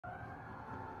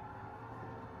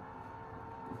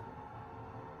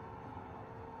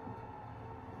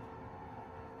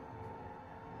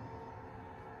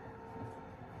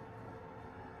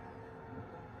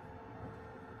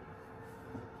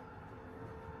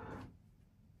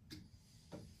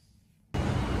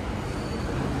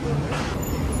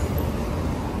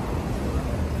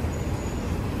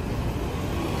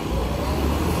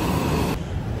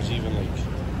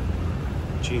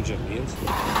changing lanes.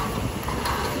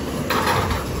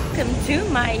 Welcome to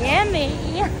Miami.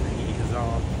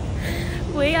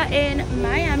 We are in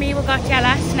Miami. We got here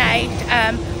last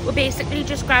night. We basically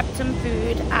just grabbed some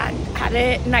food and had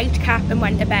a nightcap and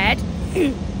went to bed.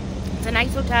 It's a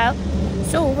nice hotel.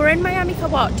 So we're in Miami for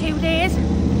what, 2 days?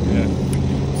 Yeah.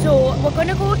 So we're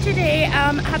gonna go today,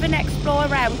 have an explore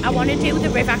around. I want to do the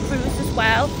river cruise as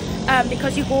well,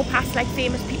 because you go past like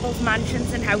famous people's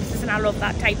mansions and houses, and I love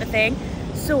that type of thing.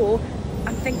 So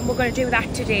I'm thinking we're gonna do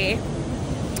that today.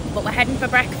 But we're heading for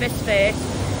breakfast first.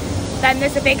 Then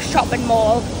there's a big shopping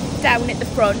mall down at the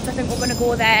front. I think we're going to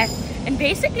go there and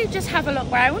basically just have a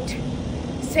look around,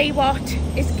 see what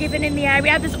is given in the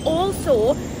area. There's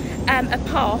also a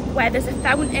park where there's a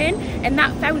fountain, and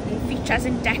that fountain features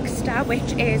in Dexter,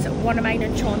 which is one of mine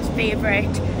and Sean's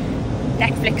favourite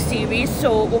Netflix series.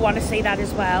 So we want to see that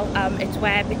as well. It's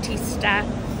where Batista,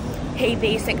 he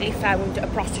basically found a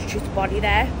prostitute's body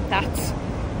there. That's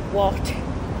what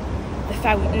the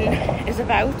fountain is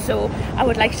about, so I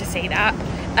would like to see that.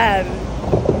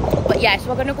 But yes,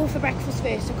 we're gonna go for breakfast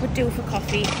first. I could do for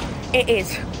coffee. It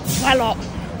is well hot.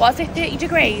 What is it, 30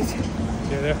 degrees?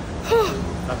 Yeah.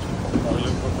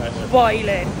 That's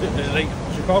boiling. Like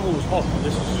Chicago was hot, but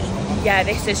this is just hot. Yeah,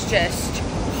 this is just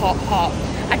hot.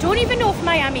 I don't even know if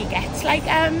Miami gets like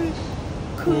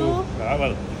cool. Nah,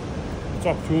 well, it's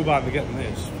not cool bad to getting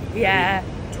this. Yeah.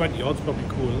 20 odds probably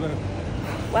cool, isn't it?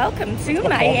 Welcome to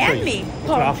Miami.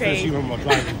 Palm trees. When we're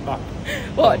driving back.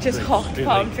 What, just hot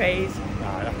palm trees?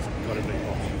 Nah, that's gotta be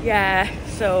hot. Yeah,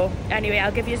 so anyway,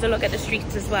 I'll give you a look at the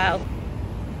streets as well.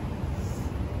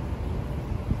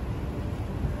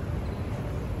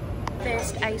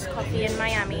 First iced coffee in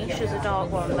Miami. Choose a dark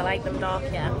one. They like them dark,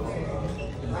 yeah.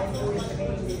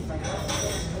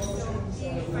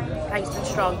 Nice and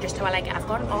strong, just how I like it. I've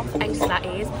gone off iced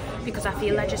lattes because I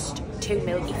feel they're just too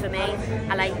milky for me.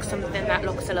 I like something that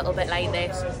looks a little bit like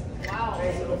this.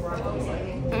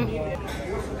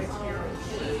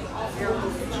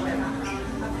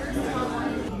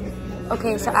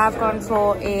 Okay, so I've gone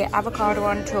for a avocado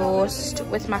on toast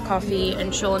with my coffee,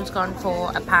 and Sean's gone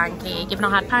for a pancake. You've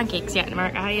not had pancakes yet in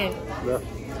America, have you? Yeah.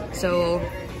 So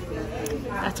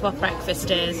that's what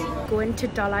breakfast is. Going to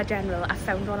Dollar General. I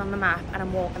found one on the map and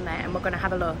I'm walking there, and we're gonna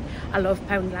have a look. I love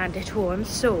Poundland at home,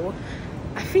 so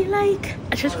I feel like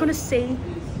I just want to see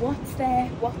what's there,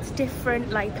 what's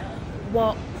different, like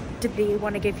what do they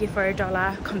want to give you for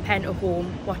 $1 compared to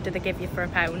home, what do they give you for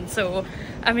 £1. So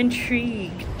I'm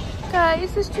intrigued.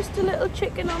 Guys, there's just a little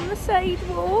chicken on the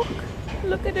sidewalk.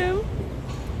 Look at him.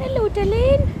 Hello,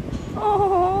 Dylan.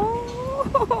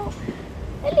 Oh,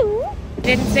 hello.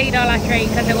 Didn't see Dollar Tree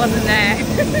because it wasn't there.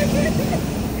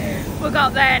 We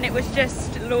got there and it was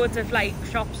just loads of like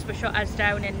shops were shut us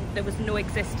down and there was no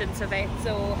existence of it,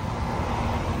 so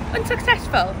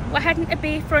unsuccessful. We're heading to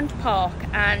Bayfront Park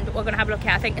and we're going to have a look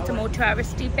here. I think it's a more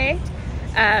touristy bit,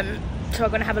 so we're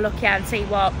going to have a look here and see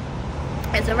what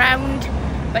is around.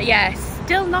 But yeah,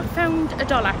 still not found a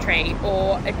Dollar Tree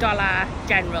or a Dollar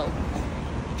General.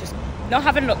 Just not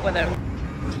having luck with them.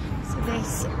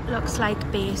 This looks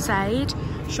like Bayside.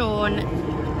 Sean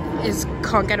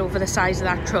can't get over the size of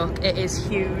that truck. It is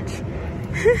huge.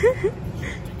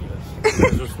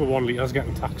 Just for 1 litre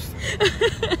getting taxed.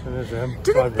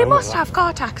 They must have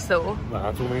car tax though. Well,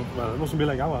 that's what I mean. Well, it mustn't be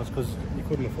like ours because you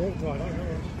couldn't afford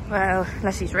it. Well,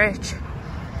 unless he's rich.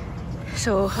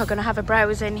 So we're gonna have a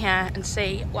browse in here and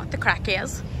see what the crack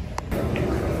is.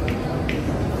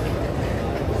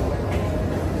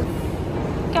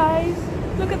 Guys,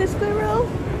 look at the squirrel.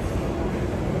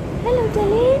 Hello,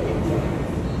 Dylan.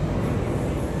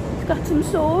 It's got some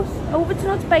sauce. I hope it's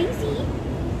not spicy.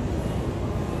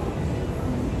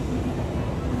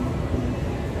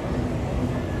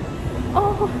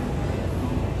 Oh.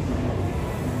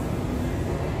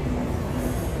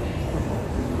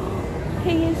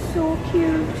 He is so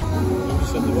cute.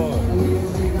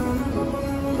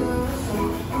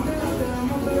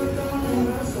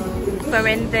 We're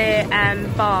in the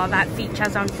bar that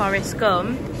features on Forrest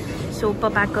Gump. So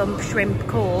Bubba Gump Shrimp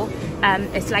Co.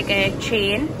 It's like a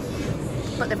chain,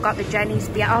 but they've got the Jenny's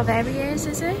beer. Oh, there he is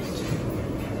it?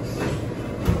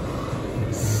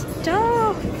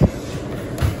 Stop!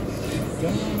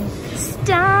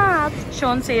 Stop!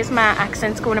 Sean says my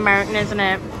accent's going American, isn't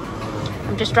it?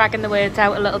 I'm just dragging the words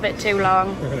out a little bit too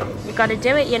long. You've got to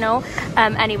do it, you know.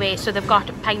 Anyway, so they've got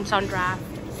pints on draft,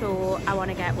 so I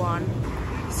want to get one.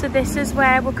 So this is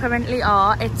where we currently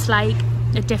are. It's like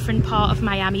a different part of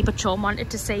Miami, but Sean wanted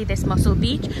to see this Muscle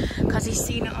Beach because he's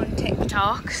seen it on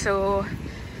TikTok, so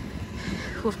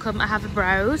we've come to have a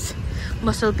browse.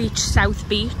 Muscle Beach, South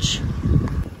Beach.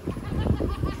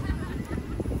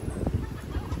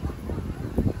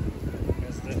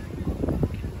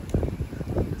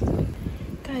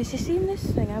 Guys, you seen this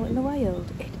thing out in the wild?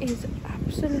 It is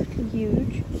absolutely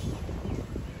huge.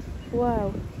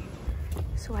 Wow.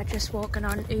 So we're just walking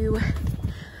on to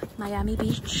Miami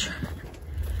Beach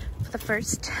for the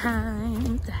first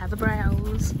time to have a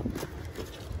browse.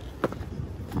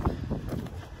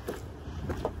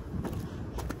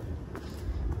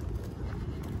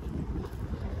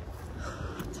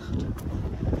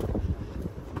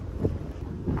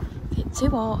 Bit too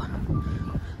hot.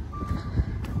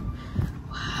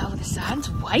 Wow, the sand's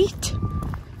white.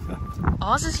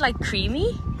 Ours is like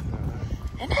creamy,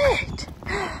 isn't it?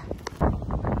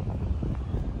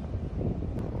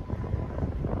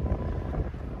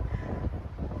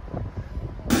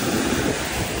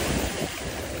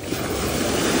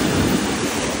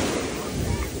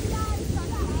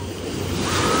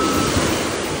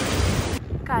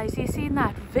 Guys, you seen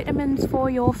that? Vitamins for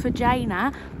your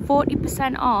vagina,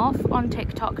 40% off on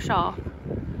TikTok shop.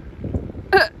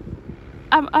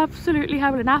 I'm absolutely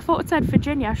howling. I thought it said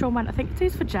Virginia. Sean went, I think it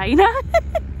says vagina.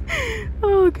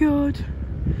 Oh god.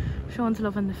 Sean's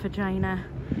loving the vagina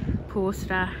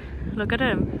poster. Look at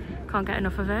him. Can't get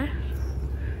enough of it.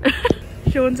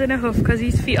 Sean's in a huff because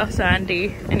his feet are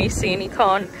sandy and he's saying he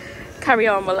can't carry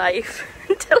on with life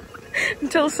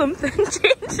until something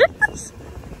changes.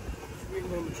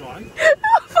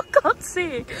 Oh, for God's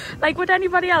sake. Like, would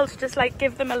anybody else just like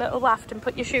give them a little waft and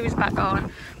put your shoes back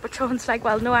on? But Sean's like,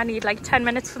 well, no, I need like 10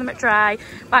 minutes for them to dry,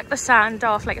 back the sand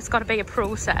off. Like, it's got to be a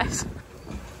process.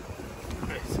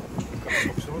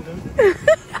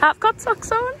 I've got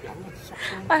socks on.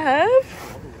 I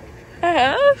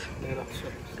have.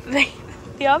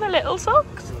 They are the little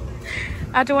socks.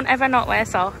 I don't ever not wear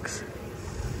socks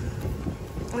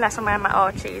unless I'm wearing my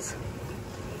Archies.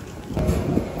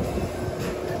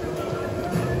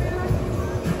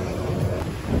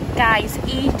 Guys,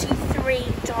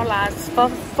 $83 for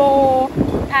 4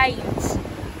 pints.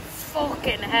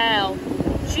 Fucking hell.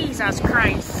 Jesus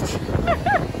Christ.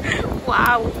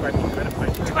 Wow.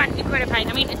 20 quid a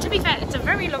pint. I mean, to be fair, it's a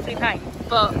very lovely pint,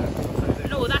 but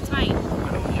no, that's mine.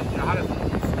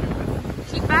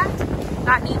 Keep that?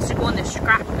 That needs to go in the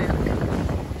scrapbook.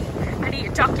 I need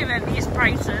to document these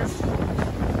prices.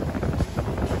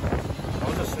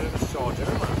 How's the service charge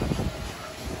anyway?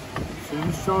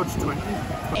 Service charge 20.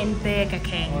 In Burger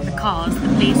King, because the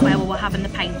place where we were having the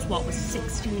pints, what was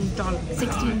 £16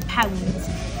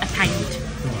 a pint?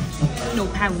 No,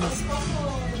 pounds.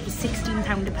 It was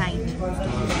 £16 a pint.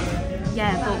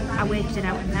 Yeah, but I worked it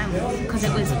out in pounds because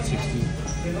it was.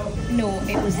 No,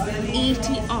 it was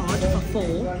 80 odd for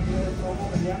 4.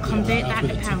 Convert that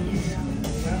to pounds.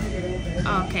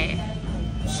 Okay.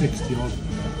 60 odd.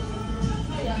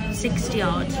 60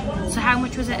 odd. So how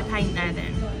much was it a pint there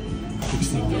then?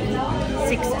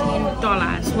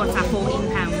 $16. What's that,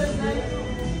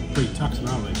 £14? Pre-tax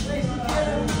now, like.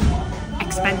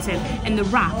 Expensive. And the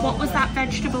wrap, what was that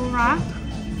vegetable wrap?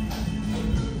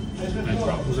 Egg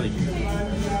wrap was 8.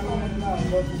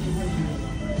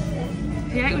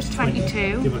 Yeah, it was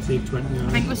 22. Give or take 20.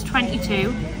 I think it was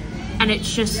 22. And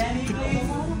it's just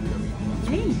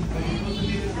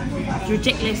it's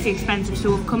ridiculously expensive.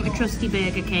 So I've come to trusty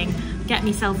Burger King, get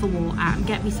myself a water, and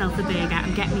get myself a burger,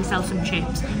 and get myself some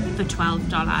chips for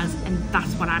 $12, and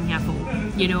that's what I'm here for.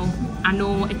 You know, I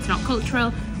know it's not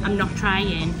cultural, I'm not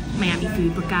trying Miami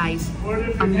food, but guys,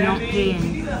 I'm not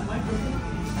paying.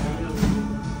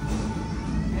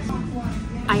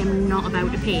 I am not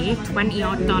about to pay $20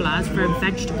 odd for a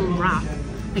vegetable wrap.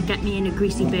 Like, get me in a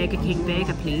greasy Burger King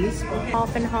burger, please.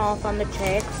 Half and half on the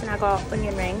chips, and I got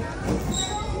onion ring.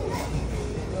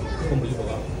 Unbelievable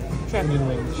that. Onion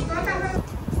rings.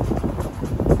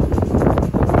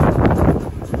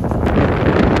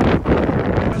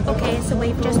 Okay, so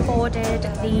we've just boarded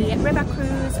the river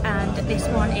cruise, and this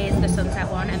one is the sunset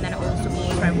one, and then it also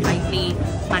goes around like the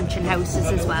mansion houses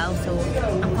as well. So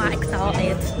I'm quite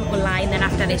excited. We're lying, then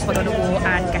after this we're gonna go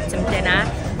and get some dinner.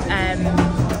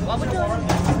 What we're doing?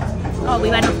 Oh, we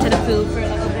went up to the pool for a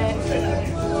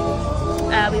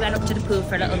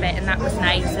little bit. And that was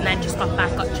nice, and then just got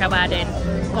back, got showered and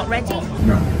got ready.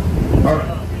 No.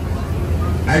 Alright.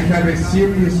 I have a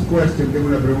serious question. Tengo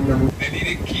una pregunta muy... The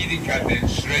little kitty cat and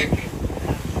Shrek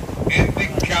and the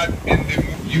cat and the...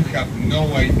 You have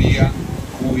no idea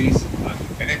who is.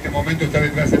 En este momento está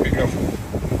detrás del micrófono.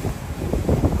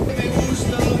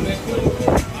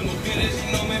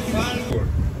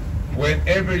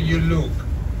 Wherever you look,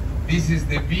 this is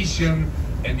the vision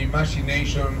and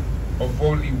imagination of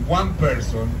only one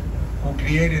person who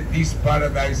created this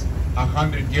paradise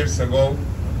 100 years ago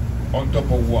on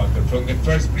top of water, from the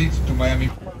first bridge to Miami.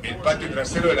 El patio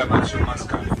trasero de la mansión más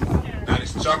cara. And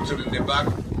structure in the back.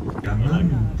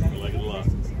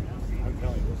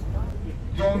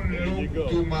 don't look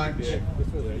too much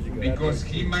because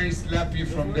he might slap you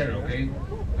from there, okay?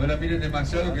 No la miren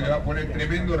demasiado que le va a poner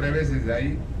tremendo reveses de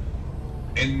ahí.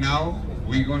 And now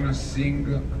we're gonna sing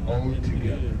all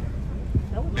together.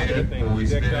 Bad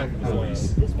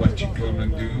boys, what you gonna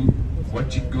do?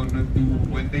 What you gonna do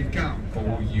when they come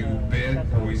for you? Bad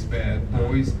boys, bad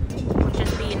boys. We've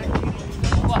just been,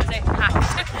 what's it,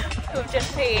 hacked. We've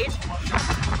just paid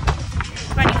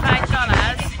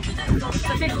 $25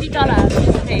 for $50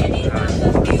 just paid.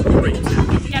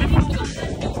 Get a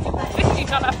 $50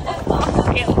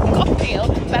 cocktail.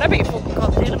 Better be a fucking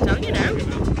cocktail, I'm telling you now.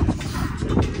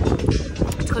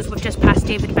 It's because we've just passed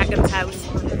David Beckham's house.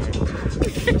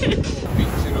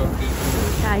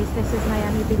 Guys, this is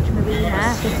Miami Beach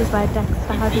Marina. This is where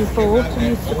Dexter had his boat and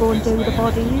used to go and do the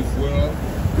bodies.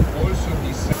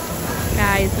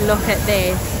 Guys, look at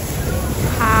this.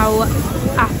 How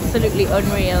absolutely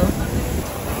unreal.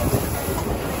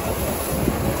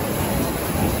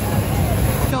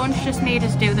 Sean's just made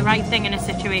us do the right thing in a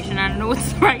situation. I know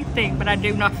it's the right thing, but I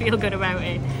do not feel good about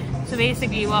it. So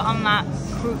basically we're on that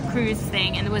cruise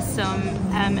thing and there was some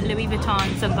Louis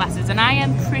Vuitton sunglasses and I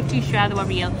am pretty sure they were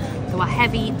real. They were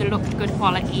heavy, they looked good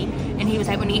quality, and he was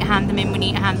like, we need to hand them in, we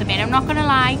need to hand them in. I'm not gonna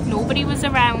lie, nobody was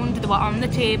around, they were on the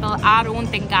table. I don't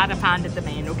think I'd have handed them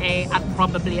in, okay? I'd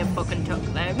probably have fucking took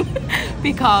them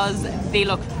because they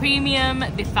looked premium,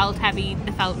 they felt heavy,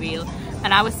 they felt real.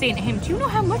 And I was saying to him, do you know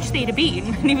how much they'd have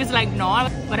been? And he was like, no,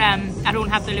 but I don't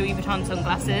have the Louis Vuitton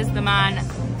sunglasses. The man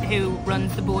who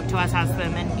runs the boat to us has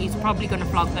them and he's probably going to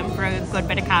flog them for a good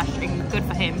bit of cash, and good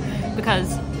for him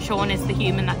because Sean is the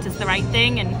human that does the right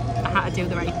thing and I had to do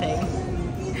the right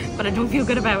thing. But I don't feel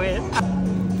good about it.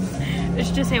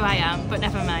 It's just who I am, but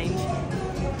never mind.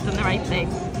 Done the right thing.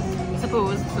 I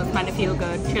suppose, so it's meant to feel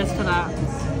good. Cheers to that.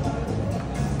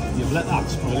 You've let that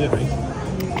spoil you, right?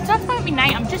 It's not about me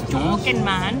night, I'm just joking,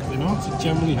 man. You know, it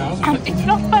generally has. It's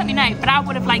not about me night, but I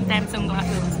would have liked them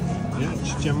sunglasses. Yeah,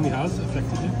 it generally has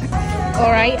affected you.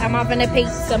 Alright, I'm having a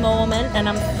pizza moment and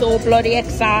I'm so bloody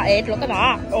excited. Look at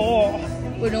that. Oh,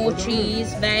 with no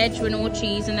cheese, veg with no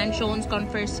cheese, and then Sean's gone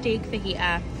for a steak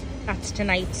fajita. That's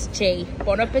tonight's tea.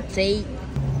 Bon appetit.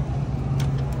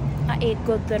 I ate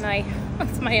good tonight.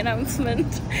 That's my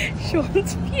announcement.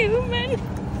 Sean's fuming.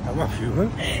 I'm not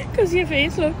fuming. Because your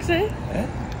face looks it. Eh?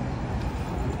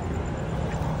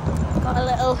 Got a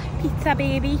little pizza,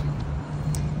 baby.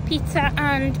 Pizza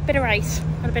and a bit of rice.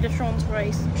 And a bit of Sean's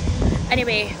rice.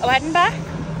 Anyway, are we heading back?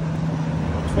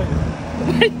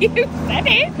 Well, you said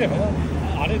it. Yeah, well,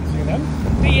 I didn't say that.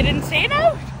 But you didn't say no?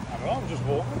 I don't know, I'm just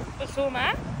walking. But so am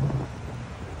I.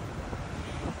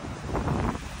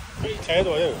 Pretty tired,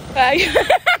 are you?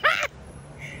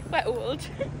 We're old.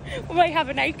 We might have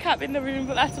a nightcap in the room,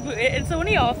 but that's about it. It's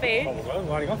only half 8. Oh, well,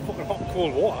 why you got fucking hot and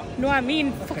cold water? No, I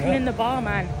mean fucking in the bar,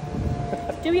 man.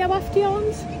 Do we have after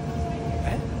arms?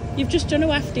 Eh? You've just done a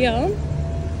wafty arm.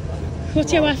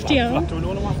 What's your wafty arm?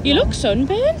 You look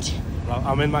sunburnt. Well,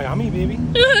 I'm in Miami, baby.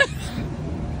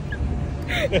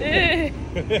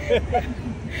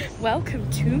 Welcome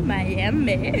to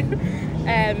Miami.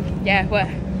 Yeah,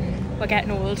 we're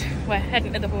getting old. We're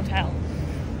heading to the hotel.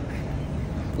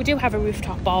 We do have a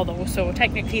rooftop bar though, so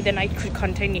technically the night could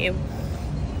continue.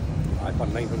 I got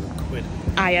 900 quid.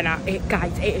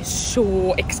 Guys, it is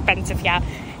so expensive here.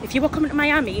 If you were coming to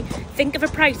Miami, think of a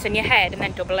price in your head and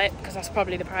then double it, because that's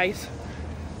probably the price.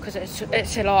 Because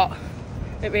it's a lot.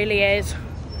 It really is.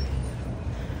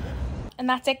 And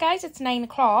that's it, guys. It's 9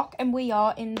 o'clock and we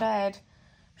are in bed.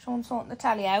 Sean's sorting the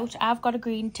telly out. I've got a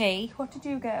green tea. What did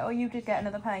you get? Oh, you did get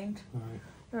another pint. Right.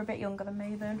 You're a bit younger than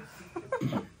me then.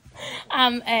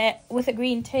 With a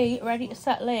green tea, ready to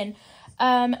settle in. So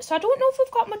I don't know if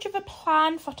we've got much of a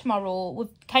plan for tomorrow.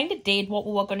 We've kind of did what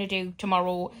we were going to do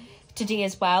today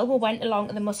as well. We went along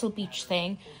to the Muscle Beach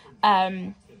thing.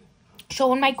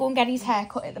 Sean might go and get his hair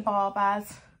cut at the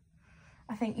barbers.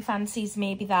 I think he fancies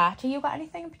maybe that. Have you got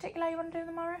anything in particular you want to do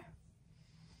tomorrow?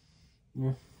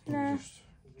 No. No. Just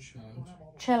chill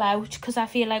out. Chill out, because I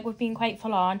feel like we've been quite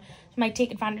full on. So might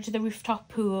take advantage of the rooftop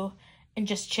pool and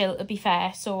just chill, to be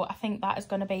fair. So I think that is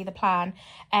going to be the plan.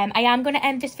 I am going to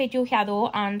end this video here though,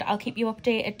 and I'll keep you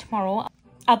updated tomorrow.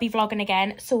 I'll be vlogging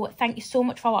again. So thank you so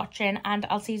much for watching, and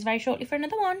I'll see you very shortly for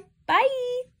another one.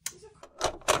 Bye.